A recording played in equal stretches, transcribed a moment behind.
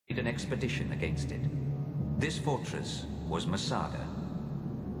an expedition against it. This fortress was Masada.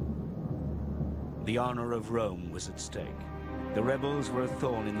 The honor of Rome was at stake. The rebels were a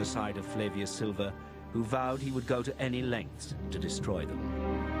thorn in the side of Flavius Silva, who vowed he would go to any lengths to destroy them.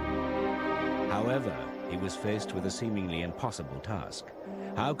 However, he was faced with a seemingly impossible task.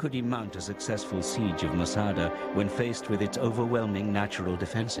 How could he mount a successful siege of Masada when faced with its overwhelming natural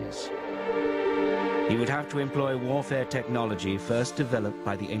defenses? He would have to employ warfare technology first developed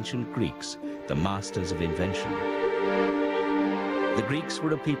by the ancient Greeks, the masters of invention. The Greeks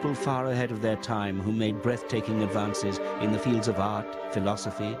were a people far ahead of their time who made breathtaking advances in the fields of art,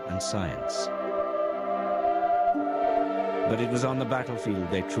 philosophy, and science. But it was on the battlefield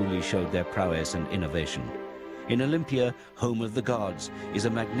they truly showed their prowess and innovation. In Olympia, home of the gods, is a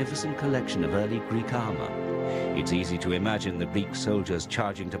magnificent collection of early Greek armor. It's easy to imagine the Greek soldiers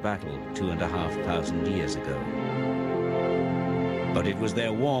charging to battle 2,500 years ago. But it was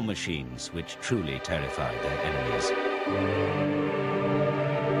their war machines which truly terrified their enemies.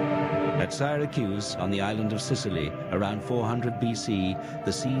 At Syracuse, on the island of Sicily, around 400 BC,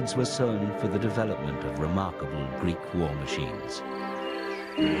 the seeds were sown for the development of remarkable Greek war machines.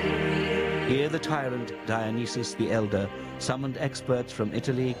 Here the tyrant, Dionysus the Elder, summoned experts from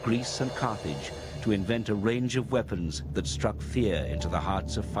Italy, Greece, and Carthage to invent a range of weapons that struck fear into the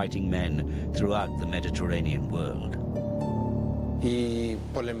hearts of fighting men throughout the Mediterranean world. Οι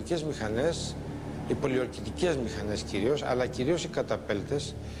πολεμικές μηχανές, οι πολιορκητικές μηχανές κυρίως, αλλά κυρίως οι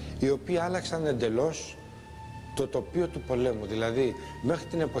καταπέλτες, οι οποίοι άλλαξαν εντελώς το τοπίο του πολέμου. Δηλαδή, μέχρι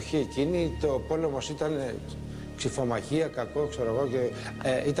την εποχή εκείνη, το πόλεμος ήταν ξυφομαχία, κακό, ξέρω εγώ, και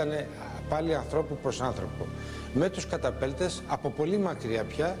ήταν πάλι ανθρώπου προς άνθρωπο. Με τους καταπέλτες, από πολύ μακριά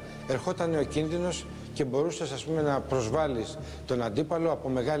πια, ερχόταν ο κίνδυνος και μπορούσες, ας πούμε, να προσβάλλεις τον αντίπαλο από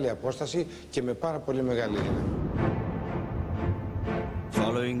μεγάλη απόσταση και με πάρα πολύ μεγάλη δύναμη.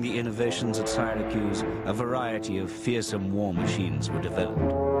 Following the innovations at Syracuse, a variety of fearsome war machines were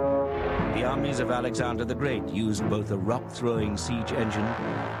developed. The armies of Alexander the Great used both a rock-throwing siege engine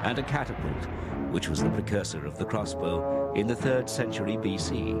and a catapult, which was the precursor of the crossbow, in the 3rd century BC.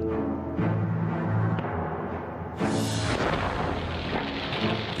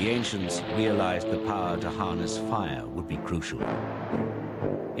 The ancients realized the power to harness fire would be crucial.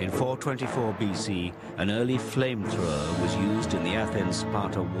 In 424 BC, an early flamethrower was used in the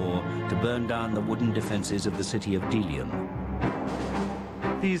Athens-Sparta War to burn down the wooden defenses of the city of Delium.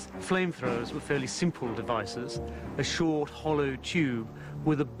 These flamethrowers were fairly simple devices, a short, hollow tube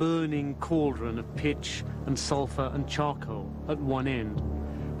with a burning cauldron of pitch and sulfur and charcoal at one end.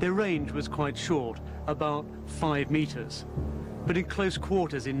 Their range was quite short, about 5 meters. But in close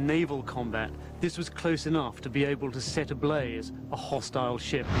quarters in naval combat, this was close enough to be able to set ablaze a hostile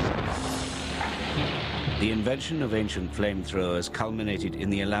ship. The invention of ancient flamethrowers culminated in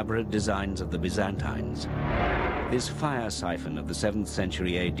the elaborate designs of the Byzantines. This fire siphon of the 7th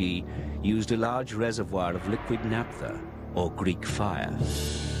century AD used a large reservoir of liquid naphtha, or Greek fire.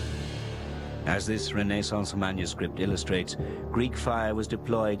 As this Renaissance manuscript illustrates, Greek fire was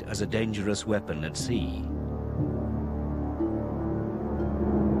deployed as a dangerous weapon at sea.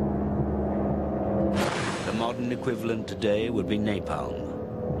 The modern equivalent today would be napalm.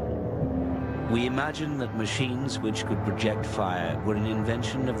 We imagine that machines which could project fire were an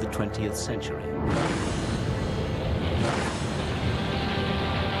invention of the 20th century.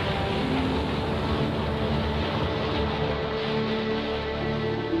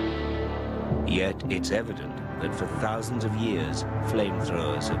 Yet it's evident that for thousands of years,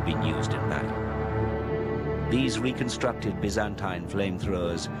 flamethrowers have been used in battle. These reconstructed Byzantine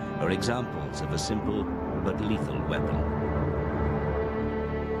flamethrowers are examples of a simple but lethal weapon.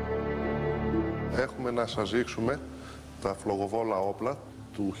 Έχουμε να σας δείξουμε τα φλογοβόλα όπλα,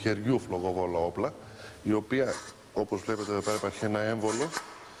 του χεριού φλογοβόλα όπλα, η οποία, όπως βλέπετε εδώ πέρα, υπάρχει ένα έμβολο,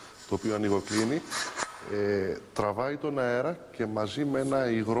 το οποίο ανοιγοκλίνει, τραβάει τον αέρα και μαζί με ένα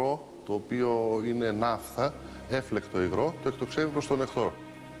υγρό, το οποίο είναι ναύθα, έφλεκτο υγρό, το εκτοξεύει προς τον εχθρό.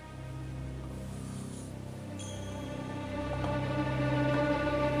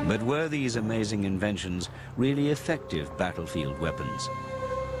 But were these amazing inventions really effective battlefield weapons?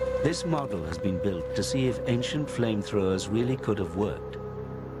 This model has been built to see if ancient flamethrowers really could have worked.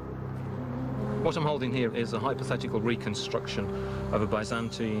 What I'm holding here is a hypothetical reconstruction of a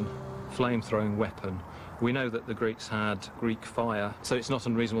Byzantine flame-throwing weapon. We know that the Greeks had Greek fire, so it's not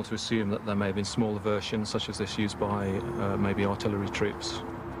unreasonable to assume that there may have been smaller versions, such as this, used by maybe artillery troops.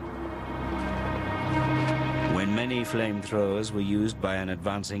 When many flamethrowers were used by an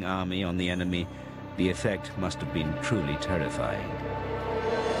advancing army on the enemy, the effect must have been truly terrifying.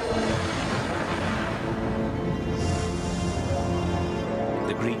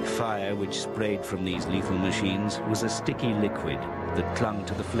 The Greek fire which sprayed from these lethal machines was a sticky liquid that clung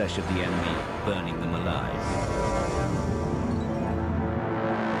to the flesh of the enemy, burning them alive.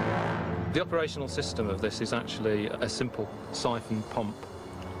 The operational system of this is actually a simple siphon pump.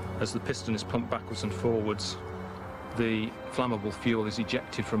 As the piston is pumped backwards and forwards, the flammable fuel is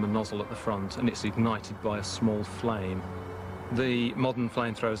ejected from a nozzle at the front and it's ignited by a small flame. The modern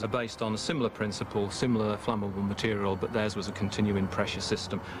flamethrowers are based on a similar principle, similar flammable material, but theirs was a continuing pressure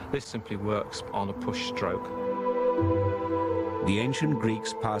system. This simply works on a push stroke. The ancient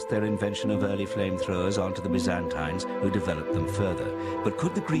Greeks passed their invention of early flamethrowers on to the Byzantines, who developed them further. But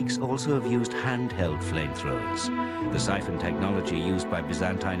could the Greeks also have used handheld flamethrowers? The siphon technology used by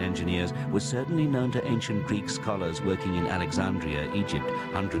Byzantine engineers was certainly known to ancient Greek scholars working in Alexandria, Egypt,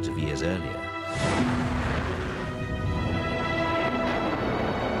 hundreds of years earlier.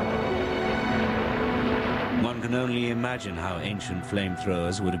 One can only imagine how ancient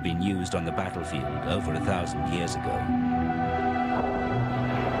flamethrowers would have been used on the battlefield over 1,000 years ago.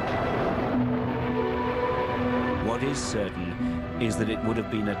 What is certain is that it would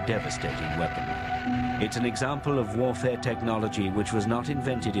have been a devastating weapon. It's an example of warfare technology which was not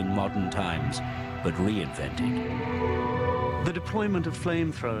invented in modern times, but reinvented. The deployment of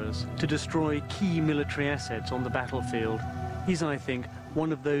flamethrowers to destroy key military assets on the battlefield is, I think,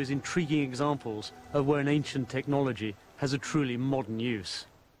 one of those intriguing examples of where an ancient technology has a truly modern use.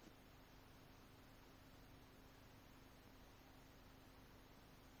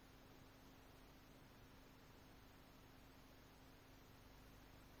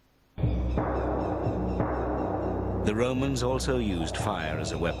 The Romans also used fire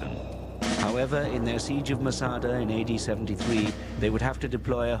as a weapon. However, in their siege of Masada in AD 73, they would have to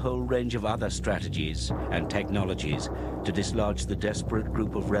deploy a whole range of other strategies and technologies to dislodge the desperate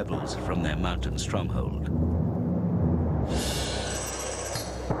group of rebels from their mountain stronghold.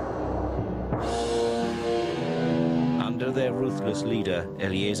 Under their ruthless leader,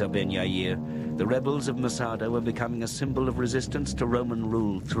 Eleazar ben Yair, the rebels of Masada were becoming a symbol of resistance to Roman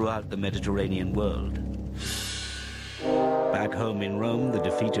rule throughout the Mediterranean world. Back home in Rome, the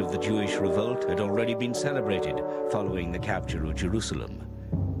defeat of the Jewish revolt had already been celebrated following the capture of Jerusalem.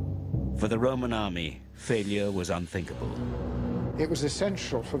 For the Roman army, failure was unthinkable. It was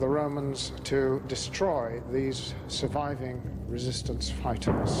essential for the Romans to destroy these surviving resistance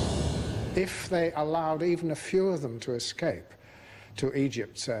fighters. If they allowed even a few of them to escape to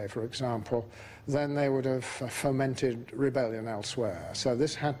Egypt, say, for example, then they would have fomented rebellion elsewhere. So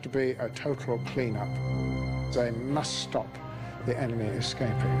this had to be a total cleanup. They must stop the enemy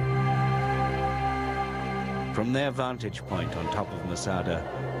escaping. From their vantage point on top of Masada,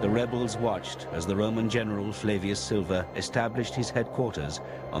 the rebels watched as the Roman general Flavius Silva established his headquarters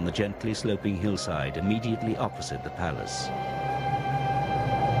on the gently sloping hillside immediately opposite the palace.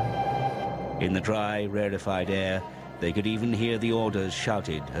 In the dry, rarefied air, they could even hear the orders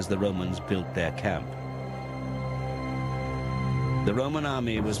shouted as the Romans built their camp. The Roman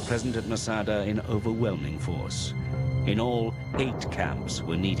army was present at Masada in overwhelming force. In all, 8 camps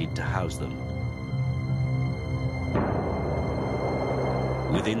were needed to house them.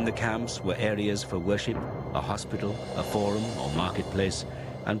 Within the camps were areas for worship, a hospital, a forum or marketplace,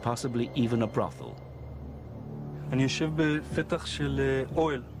 and possibly even a brothel. אני יושב בפתח של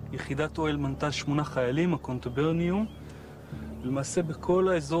אוהל. יחידת אוהל מנתה 8 חיילים, הקונטוברניום. למעשה בכל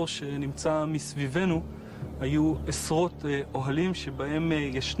האזור שנמצא מסביבנו היו עשרות אוהלים שבהם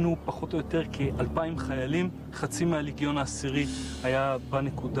ישנו פחות או יותר כ-2,000 חיילים. חצי מהליגיון העשירי היה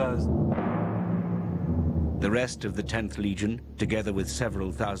בנקודה הזאת. The rest of the 10th Legion, together with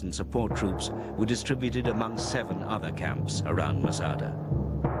several thousand support troops, were distributed among 7 other camps around Masada.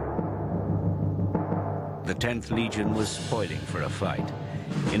 The 10th Legion was spoiling for a fight.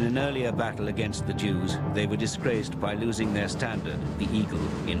 In an earlier battle against the Jews, they were disgraced by losing their standard, the eagle,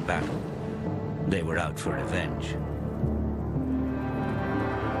 in battle. They were out for revenge.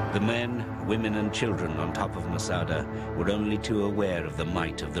 The men, women and children on top of Masada were only too aware of the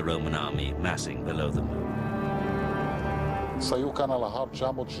might of the Roman army massing below them. היו כאן על ההר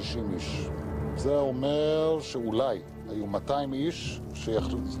 960 איש. זה אומר שאולי היו 200 איש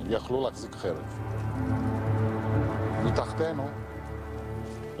שיכלו להחזיק חרב. מתחתנו,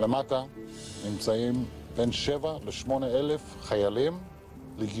 למטה, נמצאים בין 7 ל-8 אלף חיילים,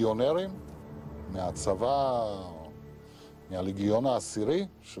 ליגיונרים, מהצבא, מהליגיון העשירי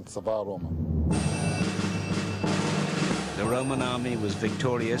של צבא הרומא. The Roman army was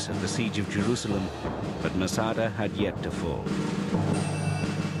victorious at the siege of Jerusalem, but Masada had yet to fall.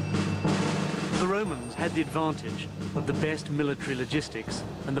 The Romans had the advantage of the best military logistics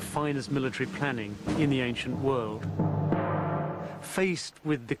and the finest military planning in the ancient world. Faced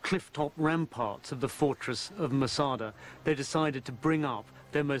with the cliff-top ramparts of the fortress of Masada, they decided to bring up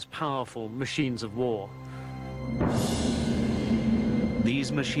their most powerful machines of war.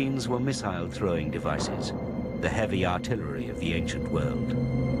 These machines were missile-throwing devices, the heavy artillery of the ancient world.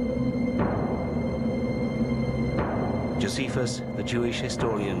 Josephus, the Jewish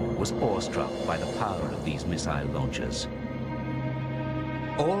historian, was awestruck by the power of these missile launchers.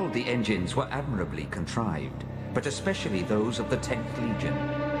 All the engines were admirably contrived, but especially those of the 10th Legion,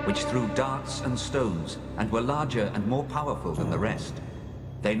 which threw darts and stones and were larger and more powerful than the rest.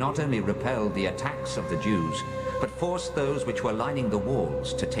 They not only repelled the attacks of the Jews, but forced those which were lining the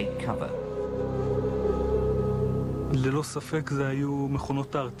walls to take cover. ללא ספק זה היו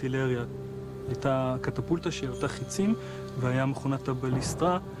מכונות הארטילריה. הייתה קטפולטה שירתה חיצים, והיה מכונת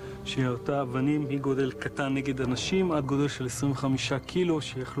הבליסטרה שירתה אבנים מגודל קטן נגד אנשים עד גודל של 25 קילו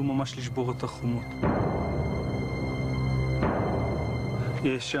שיכלו ממש לשבור את החומות.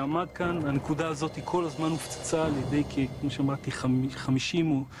 שעמד כאן, הנקודה הזאת היא כל הזמן הופצצה על ידי, כמו שאמרתי,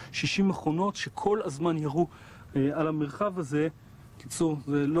 50 או 60 מכונות שכל הזמן ירו על המרחב הזה. קיצור,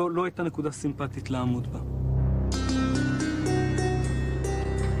 זה לא הייתה נקודה סימפטית לעמוד בה.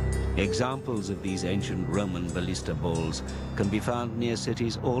 Examples of these ancient Roman ballista balls can be found near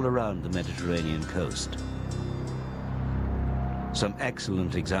cities all around the Mediterranean coast. Some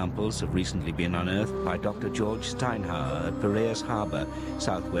excellent examples have recently been unearthed by Dr. George Steinhauer at Piraeus Harbour,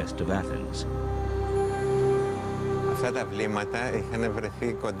 southwest of Athens. Αυτά τα βλήματα είχαν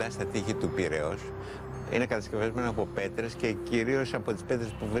βρεθεί κοντά στα τείχη του Πειραιώς. Είναι κατασκευασμένα από πέτρες και κυρίως από τις πέτρες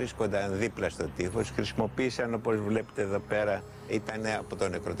που βρίσκονταν δίπλα στο τείχος. Χρησιμοποίησαν, όπως βλέπετε εδώ πέρα, ήταν από το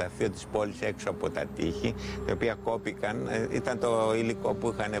νεκροταφείο της πόλης έξω από τα τείχη, τα οποία κόπηκαν. Ήταν το υλικό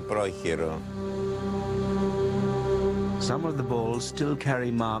που είχαν πρόχειρο. Some of the balls still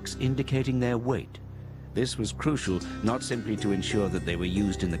carry marks indicating their weight. This was crucial not simply to ensure that they were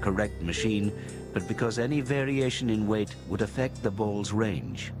used in the correct machine, but because any variation in weight would affect the ball's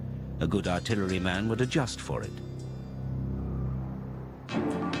range. A good artilleryman would adjust for it.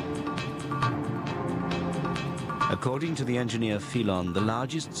 According to the engineer Philon, the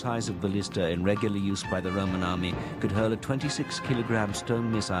largest size of ballista in regular use by the Roman army could hurl a 26-kilogram stone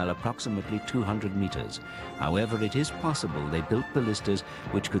missile approximately 200 meters. However, it is possible they built ballistas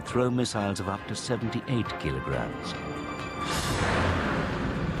which could throw missiles of up to 78 kilograms.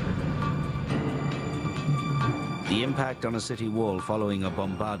 The impact on a city wall following a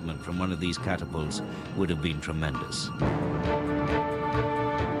bombardment from one of these catapults would have been tremendous.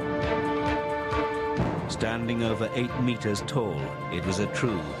 Standing over 8 meters tall, it was a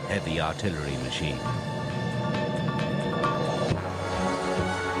true heavy artillery machine.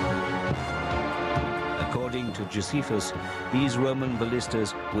 According to Josephus, these Roman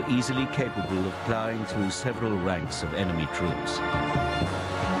ballistas were easily capable of plowing through several ranks of enemy troops.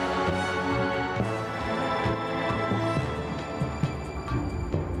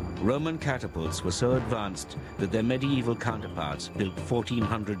 Roman catapults were so advanced that their medieval counterparts, built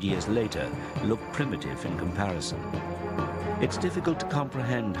 1400 years later, looked primitive in comparison. It's difficult to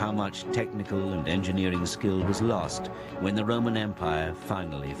comprehend how much technical and engineering skill was lost when the Roman Empire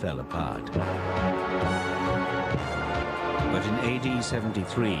finally fell apart. But in AD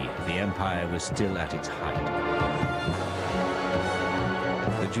 73, the empire was still at its height.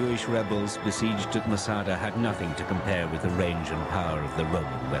 The Jewish rebels besieged at Masada had nothing to compare with the range and power of the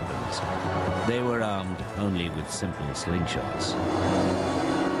Roman weapons. They were armed only with simple slingshots.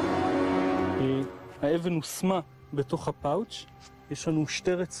 האבן הושמה בתוך הפאוץ'. יש לנו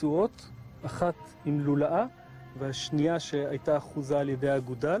שתי רצועות, אחת עם לולאה והשנייה שהייתה אחוזה על ידי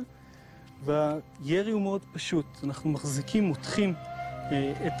האגודל. והירי הוא מאוד פשוט. אנחנו מחזיקים, מותחים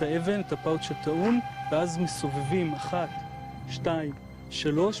את האבן, את הפאוץ' הטעון, ואז מסובבים 1, 2,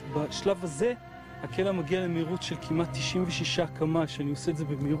 3. בשלב הזה הקלע מגיע למהירות של כמעט 96 קמ"ש. אני עושה את זה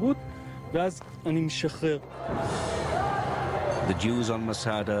במהירות, ואז אני משחרר. The Jews on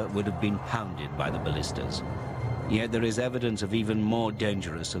Masada would have been pounded by the ballistas. Yet there is evidence of even more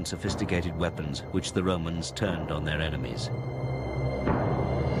dangerous and sophisticated weapons which the Romans turned on their enemies.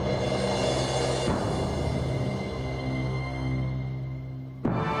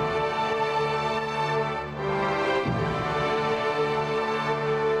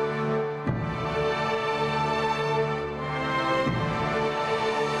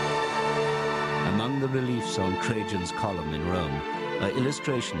 Reliefs on Trajan's column in Rome are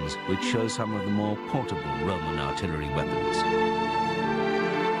illustrations which show some of the more portable Roman artillery weapons.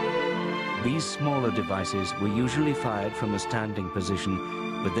 These smaller devices were usually fired from a standing position,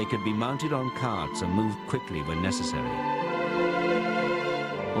 but they could be mounted on carts and moved quickly when necessary.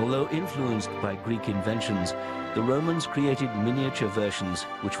 Although influenced by Greek inventions, the Romans created miniature versions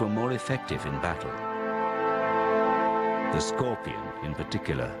which were more effective in battle. The Scorpion, in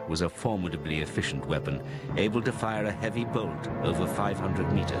particular, was a formidably efficient weapon, able to fire a heavy bolt over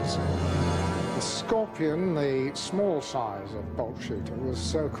 500 meters. The Scorpion, the small size of bolt shooter, was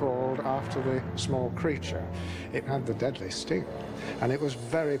so called after the small creature. It had the deadly sting, and it was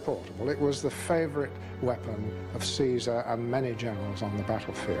very portable. It was the favorite weapon of Caesar and many generals on the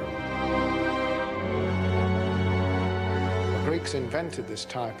battlefield. The Greeks invented this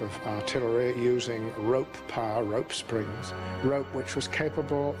type of artillery using rope power, rope springs, rope which was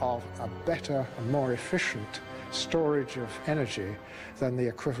capable of a better and more efficient storage of energy than the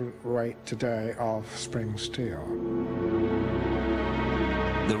equivalent weight today of spring steel.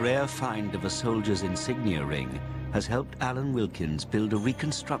 The rare find of a soldier's insignia ring has helped Alan Wilkins build a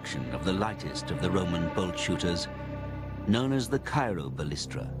reconstruction of the lightest of the Roman bolt shooters, known as the Cairo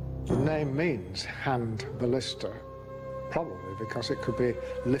Ballistra. The name means hand ballista, probably because it could be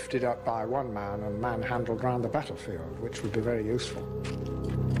lifted up by one man and manhandled around the battlefield, which would be very useful.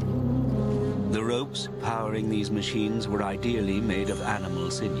 The ropes powering these machines were ideally made of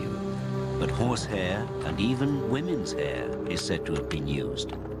animal sinew, but horsehair and even women's hair is said to have been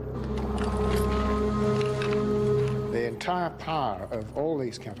used. The entire power of all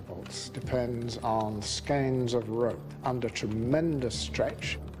these catapults depends on skeins of rope. Under tremendous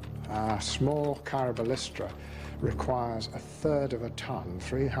stretch, a small Cairo Ballistra requires 1/3 of a ton,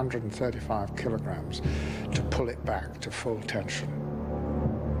 335 kilograms, to pull it back to full tension.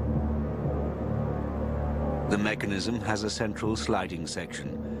 The mechanism has a central sliding section,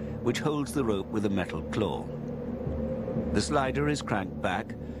 which holds the rope with a metal claw. The slider is cranked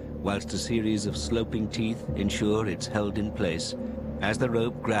back, whilst a series of sloping teeth ensure it's held in place as the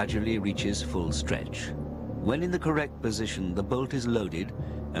rope gradually reaches full stretch. When in the correct position, the bolt is loaded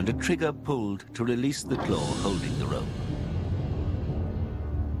and a trigger pulled to release the claw holding the rope.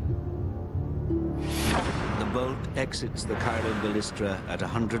 The bolt exits the Cairo Ballistra at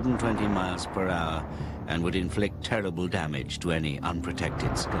 120 miles per hour and would inflict terrible damage to any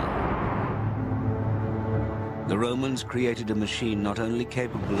unprotected skull. The Romans created a machine not only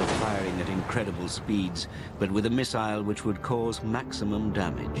capable of firing at incredible speeds, but with a missile which would cause maximum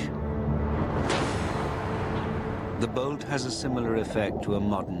damage. The bolt has a similar effect to a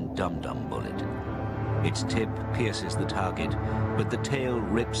modern dum-dum bullet. Its tip pierces the target, but the tail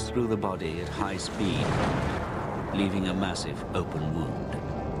rips through the body at high speed, leaving a massive open wound.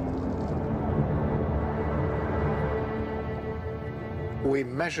 We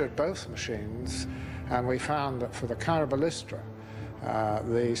measured both machines, and we found that for the Cairo Ballistra,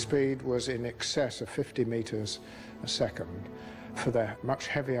 the speed was in excess of 50 meters a second. For the much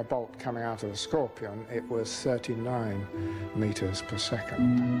heavier bolt coming out of the Scorpion, it was 39 meters per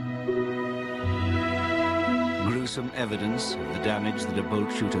second. Gruesome evidence of the damage that a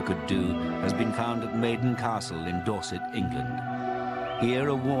bolt shooter could do has been found at Maiden Castle in Dorset, England. Here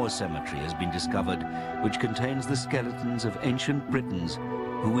a war cemetery has been discovered which contains the skeletons of ancient Britons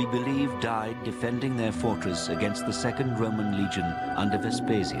who we believe died defending their fortress against the Second Roman Legion under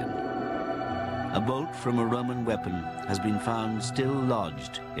Vespasian. A bolt from a Roman weapon has been found still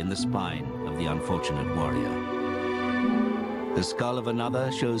lodged in the spine of the unfortunate warrior. The skull of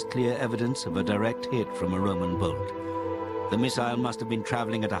another shows clear evidence of a direct hit from a Roman bolt. The missile must have been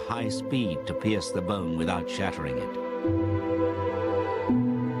traveling at a high speed to pierce the bone without shattering it.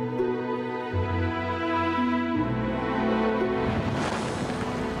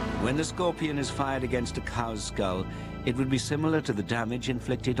 When the Scorpion is fired against a cow's skull, it would be similar to the damage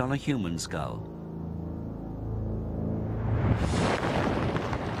inflicted on a human skull.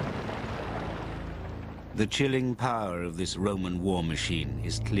 The chilling power of this Roman war machine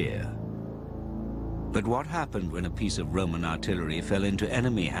is clear. But what happened when a piece of Roman artillery fell into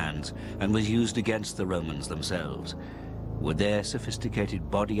enemy hands and was used against the Romans themselves? Would their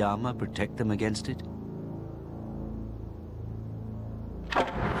sophisticated body armor protect them against it?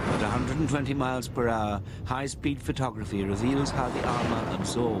 At 120 miles per hour, high-speed photography reveals how the armor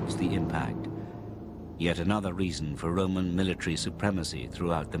absorbs the impact. Yet another reason for Roman military supremacy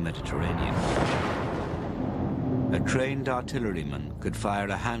throughout the Mediterranean. A trained artilleryman could fire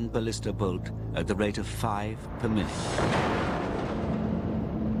a hand ballista bolt at the rate of 5 per minute.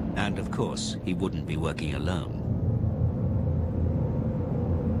 And of course, he wouldn't be working alone.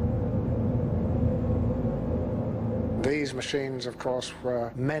 These machines, of course,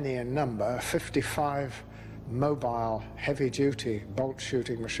 were many in number, 55 mobile, heavy-duty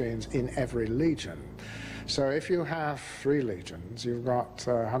bolt-shooting machines in every legion. So if you have 3 legions, you've got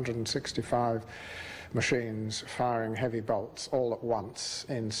 165 machines firing heavy bolts all at once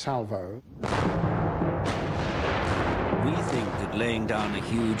in salvo. We think that laying down a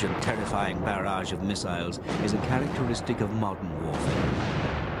huge and terrifying barrage of missiles is a characteristic of modern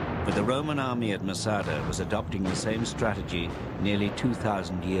warfare. But the Roman army at Masada was adopting the same strategy nearly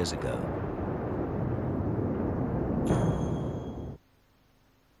 2,000 years ago.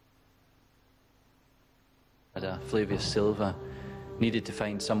 Flavius Silva needed to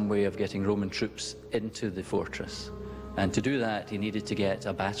find some way of getting Roman troops into the fortress. And to do that, he needed to get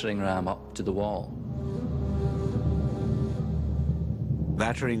a battering ram up to the wall.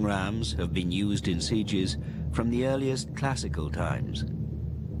 Battering rams have been used in sieges from the earliest classical times,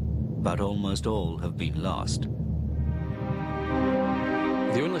 but almost all have been lost.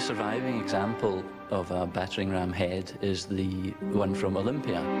 The only surviving example of a battering ram head is the one from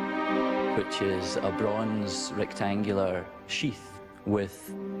Olympia, which is a bronze rectangular sheath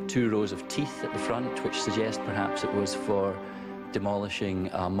with 2 rows of teeth at the front, which suggests perhaps it was for demolishing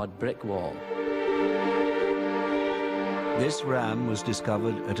a mud brick wall. This ram was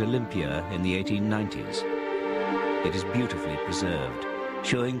discovered at Olympia in the 1890s. It is beautifully preserved,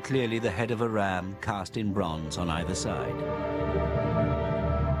 showing clearly the head of a ram cast in bronze on either side.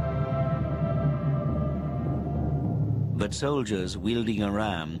 But soldiers wielding a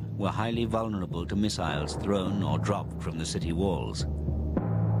ram were highly vulnerable to missiles thrown or dropped from the city walls.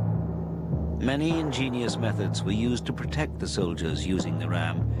 Many ingenious methods were used to protect the soldiers using the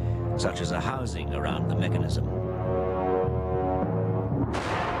ram, such as a housing around the mechanism.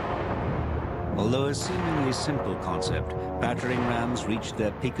 Although a seemingly simple concept, battering rams reached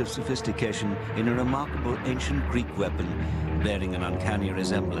their peak of sophistication in a remarkable ancient Greek weapon bearing an uncanny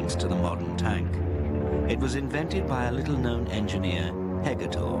resemblance to the modern tank. It was invented by a little-known engineer,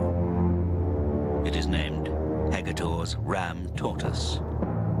 Hegetor. It is named Hegetor's Ram Tortoise.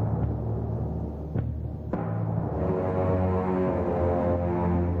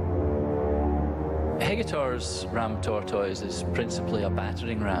 Hegetor's ram tortoise is principally a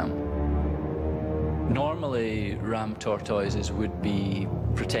battering ram. Normally, ram tortoises would be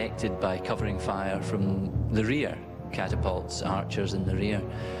protected by covering fire from the rear, catapults, archers in the rear.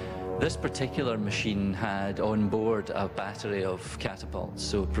 This particular machine had on board a battery of catapults,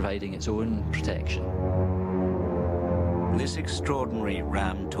 so providing its own protection. This extraordinary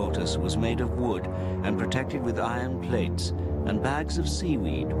ram tortoise was made of wood and protected with iron plates and bags of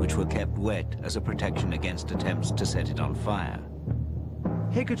seaweed which were kept wet as a protection against attempts to set it on fire.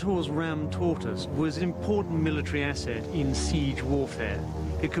 Hegetor's ram tortoise was an important military asset in siege warfare.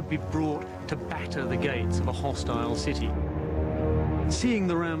 It could be brought to batter the gates of a hostile city. Seeing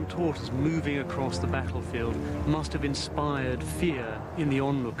the ram tortoise moving across the battlefield must have inspired fear in the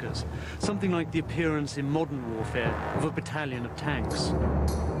onlookers, something like the appearance in modern warfare of a battalion of tanks.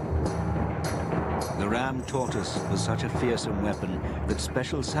 The ram tortoise was such a fearsome weapon that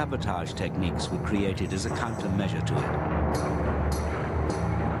special sabotage techniques were created as a countermeasure to it.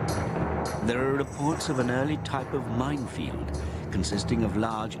 There are reports of an early type of minefield consisting of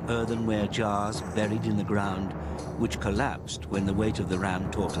large earthenware jars buried in the ground which collapsed when the weight of the ram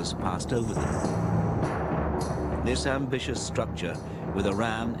tortoise passed over them. This ambitious structure, with a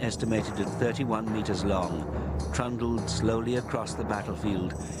ram estimated at 31 meters long, trundled slowly across the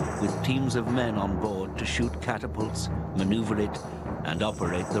battlefield with teams of men on board to shoot catapults, maneuver it, and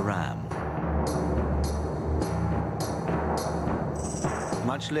operate the ram.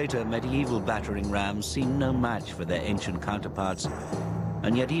 Much later, medieval battering rams seemed no match for their ancient counterparts,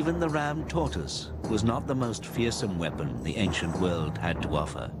 and yet even the ram tortoise was not the most fearsome weapon the ancient world had to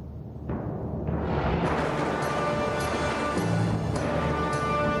offer.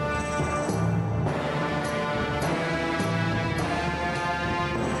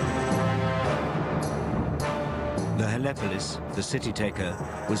 The Helepolis, the city-taker,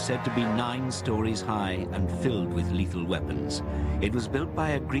 was said to be 9 stories high and filled with lethal weapons. It was built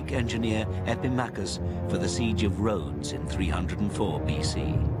by a Greek engineer, Epimachus, for the siege of Rhodes in 304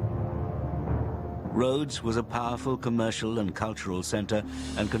 BC. Rhodes was a powerful commercial and cultural center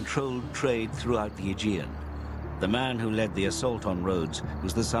and controlled trade throughout the Aegean. The man who led the assault on Rhodes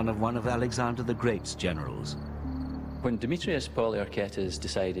was the son of one of Alexander the Great's generals. When Demetrius Poliorcetes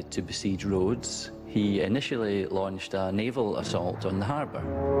decided to besiege Rhodes, he initially launched a naval assault on the harbour.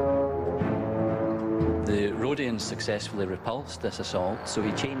 The Rhodians successfully repulsed this assault, so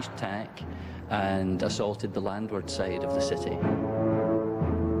he changed tack and assaulted the landward side of the city.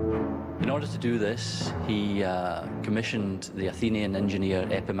 In order to do this, he commissioned the Athenian engineer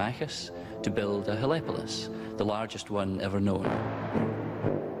Epimachus to build a Helepolis, the largest one ever known.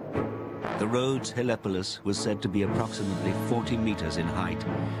 The Rhodes Helepolis was said to be approximately 40 meters in height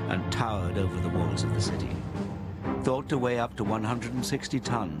and towered over the walls of the city. Thought to weigh up to 160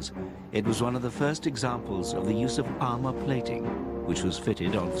 tons, it was one of the first examples of the use of armor plating, which was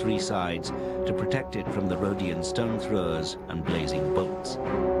fitted on 3 sides to protect it from the Rhodian stone throwers and blazing bolts.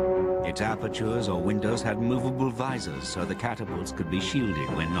 Its apertures or windows had movable visors so the catapults could be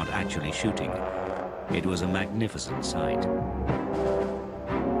shielded when not actually shooting. It was a magnificent sight.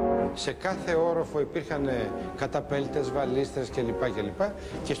 Σε κάθε όροφο υπήρχαν καταπέλτες, βαλίστες κλπ.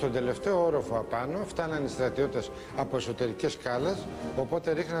 Και στον τελευταίο όροφο απάνω φτάνανε οι στρατιώτες από εσωτερικές σκάλες,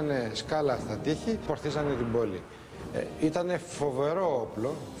 οπότε ρίχνανε σκάλα στα τείχη, πορθίζανε την πόλη. Ήτανε φοβερό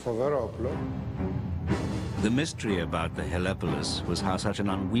όπλο. The mystery about the Helepolis was how such an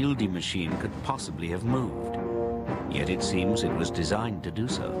unwieldy machine could possibly have moved. Yet it seems it was designed to do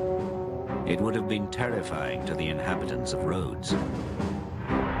so. It would have been terrifying to the inhabitants of Rhodes.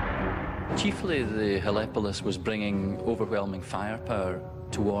 Chiefly, the Helepolis was bringing overwhelming firepower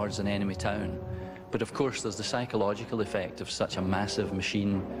towards an enemy town. But of course, there's the psychological effect of such a massive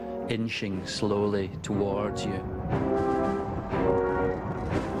machine inching slowly towards you.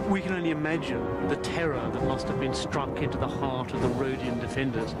 We can only imagine the terror that must have been struck into the heart of the Rhodian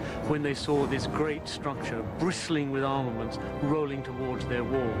defenders when they saw this great structure bristling with armaments rolling towards their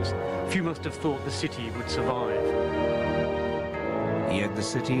walls. Few must have thought the city would survive. Yet the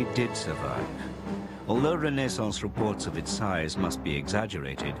city did survive. Although Renaissance reports of its size must be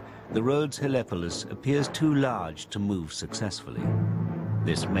exaggerated, the Rhodes Helepolis appears too large to move successfully.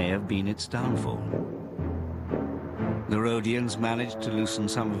 This may have been its downfall. The Rhodians managed to loosen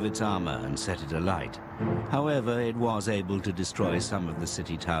some of its armor and set it alight. However, it was able to destroy some of the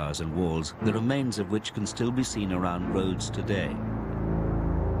city towers and walls, the remains of which can still be seen around Rhodes today.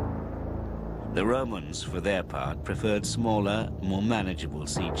 The Romans, for their part, preferred smaller, more manageable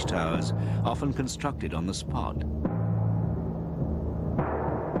siege towers, often constructed on the spot.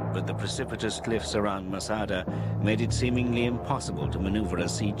 But the precipitous cliffs around Masada made it seemingly impossible to maneuver a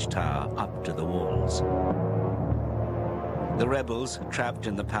siege tower up to the walls. The rebels, trapped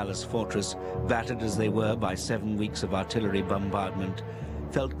in the palace fortress, battered as they were by 7 weeks of artillery bombardment,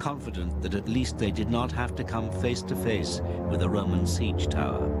 felt confident that at least they did not have to come face to face with a Roman siege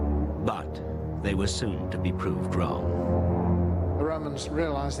tower. But they were soon to be proved wrong. The Romans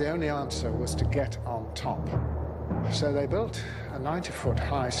realized the only answer was to get on top. So they built a 90-foot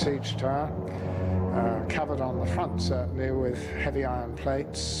high siege tower, covered on the front certainly with heavy iron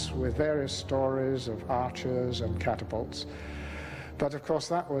plates, with various stories of archers and catapults. But of course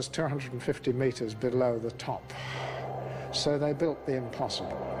that was 250 meters below the top. So they built the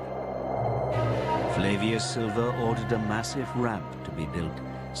impossible. Flavius Silva ordered a massive ramp to be built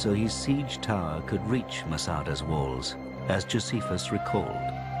so his siege tower could reach Masada's walls, as Josephus recalled.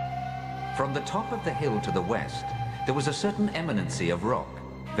 From the top of the hill to the west, there was a certain eminency of rock,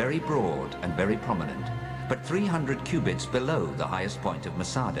 very broad and very prominent, but 300 cubits below the highest point of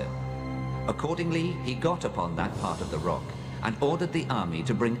Masada. Accordingly, he got upon that part of the rock and ordered the army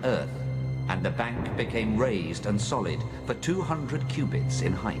to bring earth, and the bank became raised and solid for 200 cubits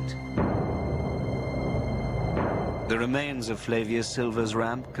in height. The remains of Flavius Silva's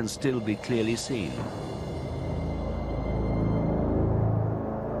ramp can still be clearly seen.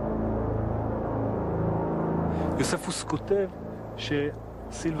 יוספוס כותב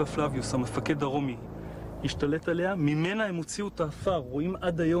שסילבה פלביוס, המפקד הרומי, השתלט עליה, ממנה הם הוציאו את האפר, רואים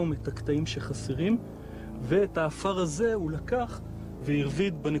עד היום את הקטעים שחסרים, ואת האפר הזה הוא לקח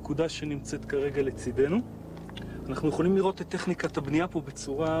והרביד בנקודה שנמצאת כרגע לצידנו. אנחנו יכולים לראות את טכניקת הבנייה פה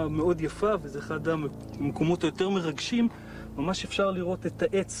בצורה מאוד יפה, וזה אחד המקומות היותר מרגשים. ממש אפשר לראות את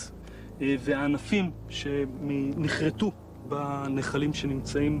העץ והענפים שנחרטו בנחלים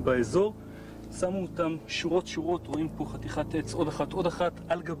שנמצאים באזור. שמו אותם שורות שורות, רואים פה חתיכת עץ, עוד אחת,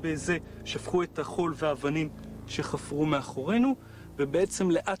 על גבי זה שפכו את החול והאבנים שחפרו מאחורינו,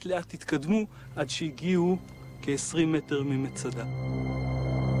 ובעצם לאט לאט התקדמו עד שהגיעו כ-20 מטר ממצדה.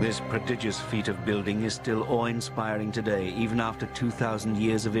 This prodigious feat of building is still awe-inspiring today, even after 2,000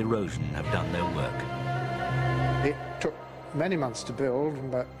 years of erosion have done their work. It took many months to build,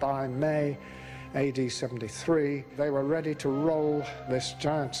 but by May AD 73, they were ready to roll this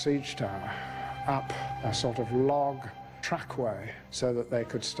giant siege tower up a sort of log trackway so that they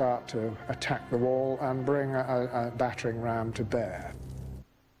could start to attack the wall and bring a battering ram to bear.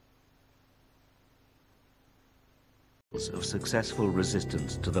 Of successful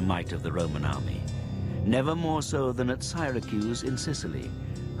resistance to the might of the Roman army, never more so than at Syracuse in Sicily,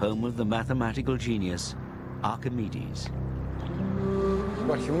 home of the mathematical genius Archimedes.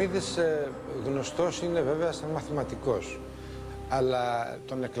 Ο Αρχιμίδης γνωστός είναι βέβαια σαν μαθηματικός, αλλά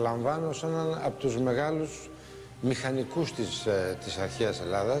τον εκλαμβάνω ως έναν από τους μεγάλους μηχανικούς της αρχαίας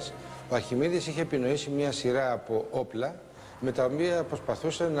Ελλάδας. Ο Αρχιμίδης είχε επινοήσει μια σειρά από όπλα με τα οποία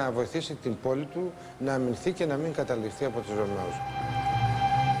προσπαθούσε να βοηθήσει την πόλη του να αμυνθεί και να μην καταληφθεί από τους Ρωμαίους.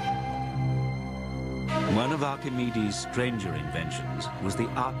 One of Archimedes' stranger inventions was the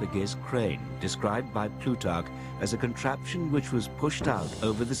Arpages crane, described by Plutarch as a contraption which was pushed out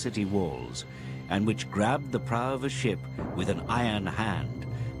over the city walls and which grabbed the prow of a ship with an iron hand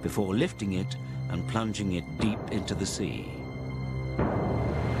before lifting it and plunging it deep into the sea.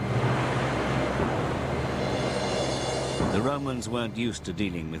 The Romans weren't used to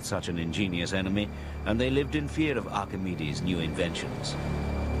dealing with such an ingenious enemy, and they lived in fear of Archimedes' new inventions.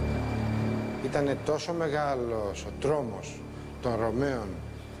 Ήταν τόσο μεγάλος ο τρόμος των Ρωμαίων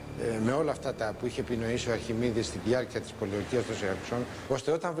με όλα αυτά τα που είχε επινοήσει ο Αρχιμίδης στη διάρκεια της πολιορκίας των Σιρακουσών,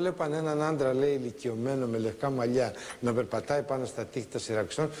 ώστε όταν βλέπαν έναν άντρα, λέει, ηλικιωμένο με λευκά μαλλιά να περπατάει πάνω στα τείχη των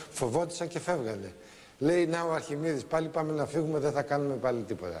Σιρακουσών, φοβόντουσαν και φεύγανε. Λέει, να ο Αρχιμίδης, πάλι πάμε να φύγουμε, δεν θα κάνουμε πάλι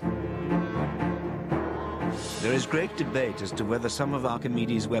τίποτα. There is great debate as to whether some of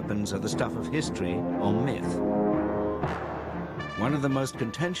Archimedes' weapons are the stuff of history or myth. One of the most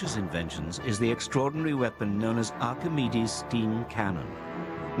contentious inventions is the extraordinary weapon known as Archimedes' steam cannon.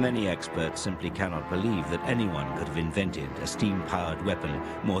 Many experts simply cannot believe that anyone could have invented a steam-powered weapon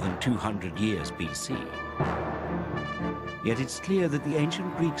more than 200 years BC. Yet it's clear that the ancient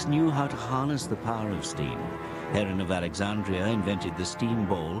Greeks knew how to harness the power of steam. Heron of Alexandria invented the steam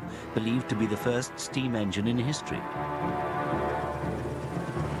ball, believed to be the first steam engine in history.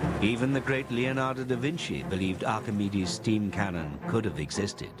 Even the great Leonardo da Vinci believed Archimedes' steam cannon could have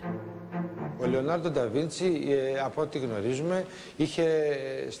existed. Ο Λεωνάρντο ντα Βίντσι, από ό,τι γνωρίζουμε, είχε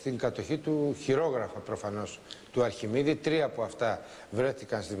στην κατοχή του χειρόγραφα προφανώς του Αρχιμίδη. 3 από αυτά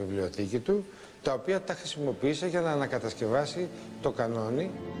βρέθηκαν στη βιβλιοθήκη του, τα οποία τα χρησιμοποίησε για να ανακατασκευάσει το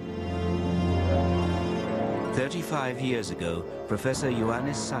κανόνι. 35 years ago, Professor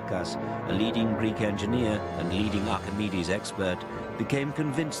Ioannis Sakas, a leading Greek engineer and leading Archimedes expert, became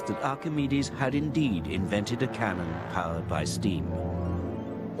convinced that Archimedes had indeed invented a cannon powered by steam.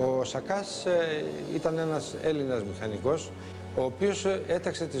 Ο Σακάς ήταν ένας Έλληνας μηχανικός, ο οποίος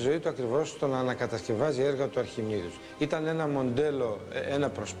έταξε τη ζωή του ακριβώς στο να ανακατασκευάζει έργα του Αρχιμίδους. Ήταν ένα μοντέλο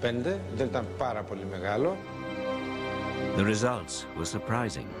 1/5, δεν ήταν πάρα πολύ μεγάλο. The results were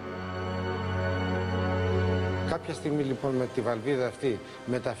surprising. Κάποια στιγμή λοιπόν με τη βαλβίδα αυτή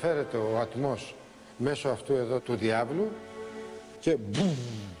μεταφέρεται ο ατμός μέσω αυτού εδώ του διάβλου και μπουμ,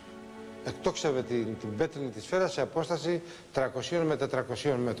 εκτόξευε την πέτρινη τη σφαίρα σε απόσταση 300 με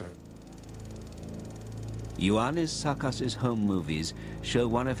 400 μέτρων. Ioannis Sakas's home movies show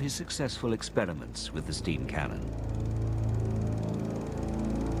one of his successful experiments with the steam cannon.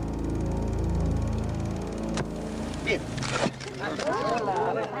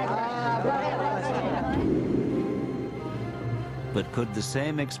 But could the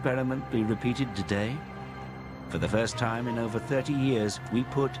same experiment be repeated today? For the first time in over 30 years, we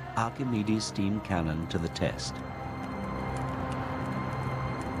put Archimedes' steam cannon to the test.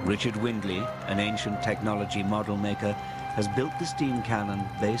 Richard Windley, an ancient technology model maker, has built the steam cannon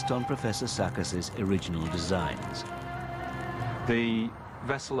based on Professor Sakas's original designs. The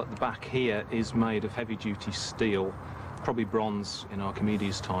vessel at the back here is made of heavy-duty steel, probably bronze in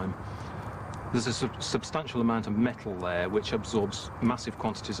Archimedes' time. There's a substantial amount of metal there which absorbs massive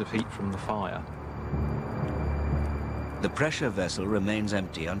quantities of heat from the fire. The pressure vessel remains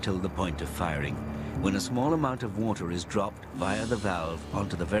empty until the point of firing, when a small amount of water is dropped via the valve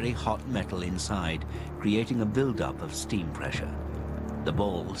onto the very hot metal inside, creating a build-up of steam pressure. The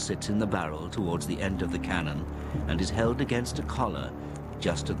ball sits in the barrel towards the end of the cannon and is held against a collar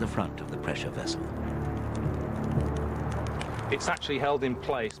just at the front of the pressure vessel. It's actually held in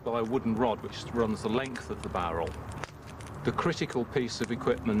place by a wooden rod which runs the length of the barrel. The critical piece of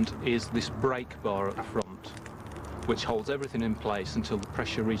equipment is this brake bar at the front, which holds everything in place until the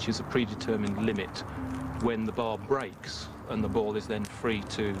pressure reaches a predetermined limit, when the bar breaks and the ball is then free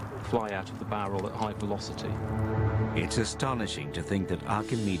to fly out of the barrel at high velocity. It's astonishing to think that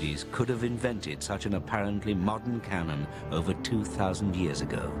Archimedes could have invented such an apparently modern cannon over 2,000 years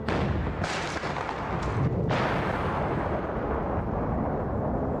ago.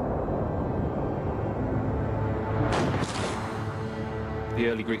 The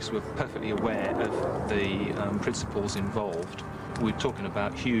early Greeks were perfectly aware of the principles involved. We're talking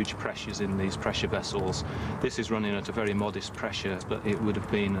about huge pressures in these pressure vessels. This is running at a very modest pressure, but it would have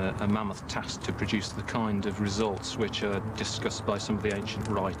been a mammoth task to produce the kind of results which are discussed by some of the ancient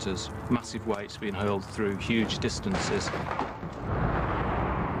writers. Massive weights being hurled through huge distances.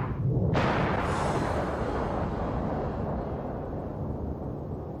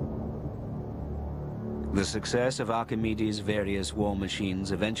 The success of Archimedes' various war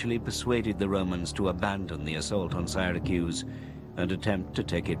machines eventually persuaded the Romans to abandon the assault on Syracuse and attempt to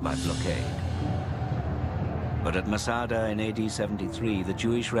take it by blockade. But at Masada in AD 73, the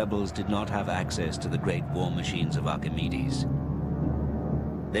Jewish rebels did not have access to the great war machines of Archimedes.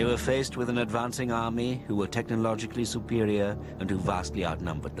 They were faced with an advancing army who were technologically superior and who vastly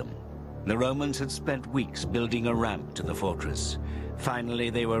outnumbered them. The Romans had spent weeks building a ramp to the fortress. Finally,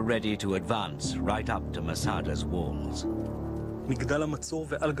 they were ready to advance right up to Masada's walls. מגדל המצור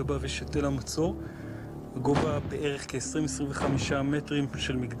ועל גביו יש שתל המצור. הגובה בערך כ-20-25 מטרים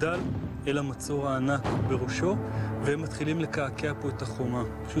של מגדל, אל המצור הענק בראשו, והם מתחילים לקעקע פה את החומה.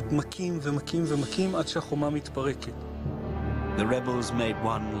 פשוט מכים ומכים ומכים עד שהחומה מתפרקת. The rebels made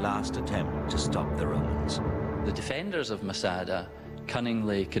one last attempt to stop the Romans. The defenders of Masada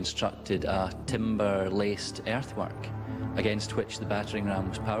cunningly constructed a timber-laced earthwork against which the battering ram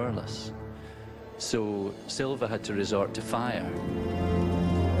was powerless. So Silva had to resort to fire.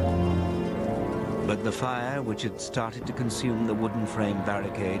 But the fire, which had started to consume the wooden frame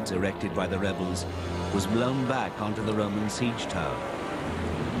barricades erected by the rebels, was blown back onto the Roman siege tower.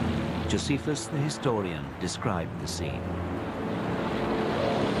 Josephus, the historian, described the scene.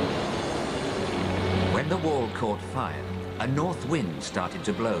 When the wall caught fire, a north wind started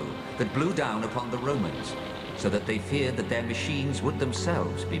to blow that blew down upon the Romans, so that they feared that their machines would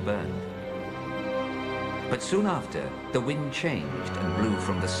themselves be burned. But soon after, the wind changed and blew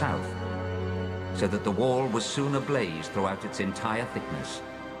from the south, so that the wall was soon ablaze throughout its entire thickness.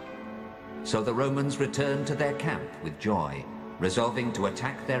 So the Romans returned to their camp with joy, resolving to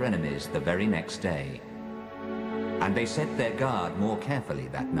attack their enemies the very next day. And they set their guard more carefully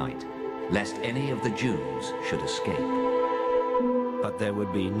that night, lest any of the Jews should escape. But there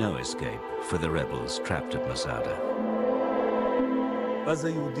would be no escape for the rebels trapped at Masada. אז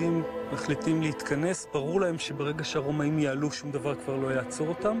היהודים מחליטים להתכנס, ברור להם שברגע שהרומאים יעלו שום דבר כבר לא יעצור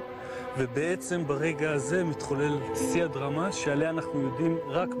אותם, ובעצם ברגע הזה מתחולל שיא הדרמה שעליה אנחנו יודעים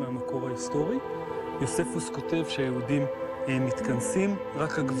רק מהמקור ההיסטורי. יוספוס כותב שהיהודים מתכנסים,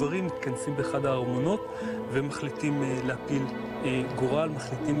 רק הגברים מתכנסים באחד הארמונות ומחליטים להפיל גורל,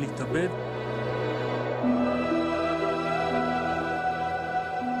 מחליטים להתאבד.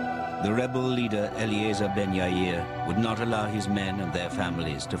 The rebel leader Eleazar ben Yair would not allow his men and their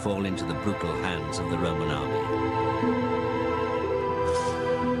families to fall into the brutal hands of the Roman army.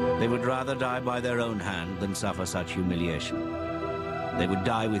 They would rather die by their own hand than suffer such humiliation. They would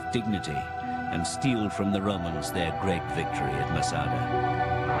die with dignity and steal from the Romans their great victory at Masada.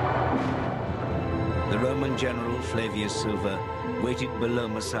 The Roman general Flavius Silva waited below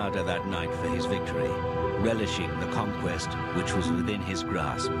Masada that night for his victory, relishing the conquest which was within his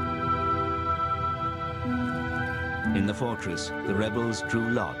grasp. In the fortress, the rebels drew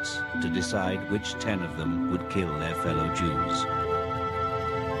lots to decide which 10 of them would kill their fellow Jews.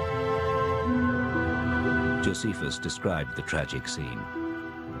 Josephus described the tragic scene.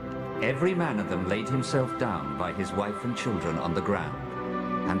 Every man of them laid himself down by his wife and children on the ground,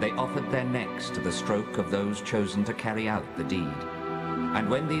 and they offered their necks to the stroke of those chosen to carry out the deed. And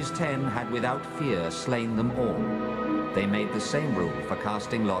when these 10 had without fear slain them all, they made the same rule for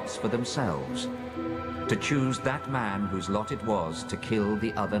casting lots for themselves, to choose that man whose lot it was to kill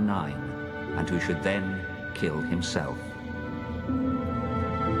the other 9, and who should then kill himself.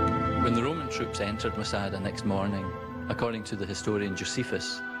 When the Roman troops entered Masada next morning, according to the historian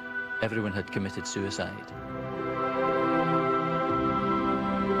Josephus, everyone had committed suicide.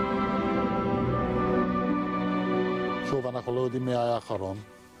 שוב, אנחנו לא יודעים מי היה האחרון,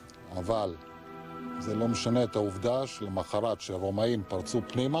 אבל זה לא משנה את העובדה שלמחרת שהרומאים פרצו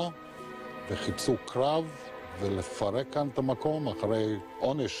פנימה וחיפשו קרב ולפרק כאן את המקום אחרי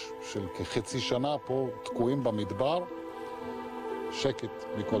עונש של כחצי שנה פה תקועים במדבר, שקט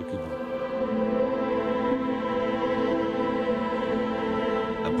מכל כיוון.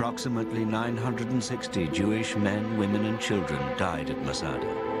 Approximately 960 Jewish men, women and children died at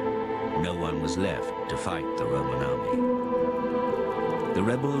Masada. No one was left to fight the Roman army. The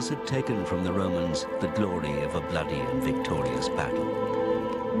rebels had taken from the Romans the glory of a bloody and victorious battle.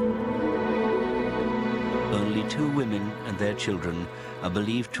 Only 2 women and their children are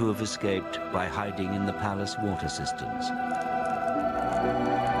believed to have escaped by hiding in the palace water cisterns.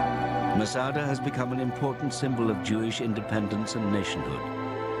 Masada has become an important symbol of Jewish independence and nationhood.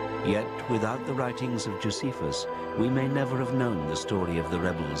 Yet, without the writings of Josephus, we may never have known the story of the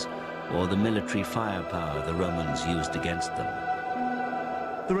rebels or the military firepower the Romans used against them.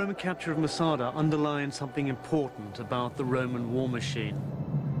 The Roman capture of Masada underlines something important about the Roman war machine.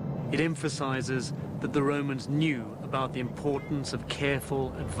 It emphasizes that the Romans knew about the importance of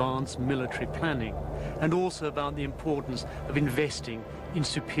careful, advanced military planning, and also about the importance of investing in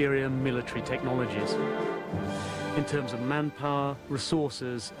superior military technologies. In terms of manpower,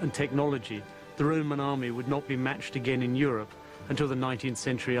 resources, and technology, the Roman army would not be matched again in Europe until the 19th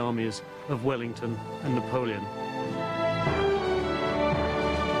century armies of Wellington and Napoleon.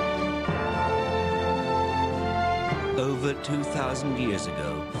 Over 2,000 years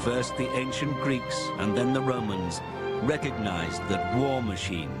ago, first the ancient Greeks and then the Romans recognized that war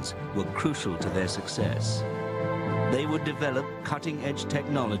machines were crucial to their success. They would develop cutting-edge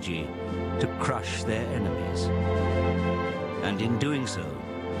technology to crush their enemies. And in doing so,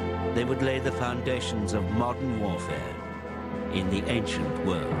 they would lay the foundations of modern warfare in the ancient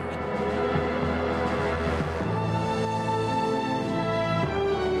world.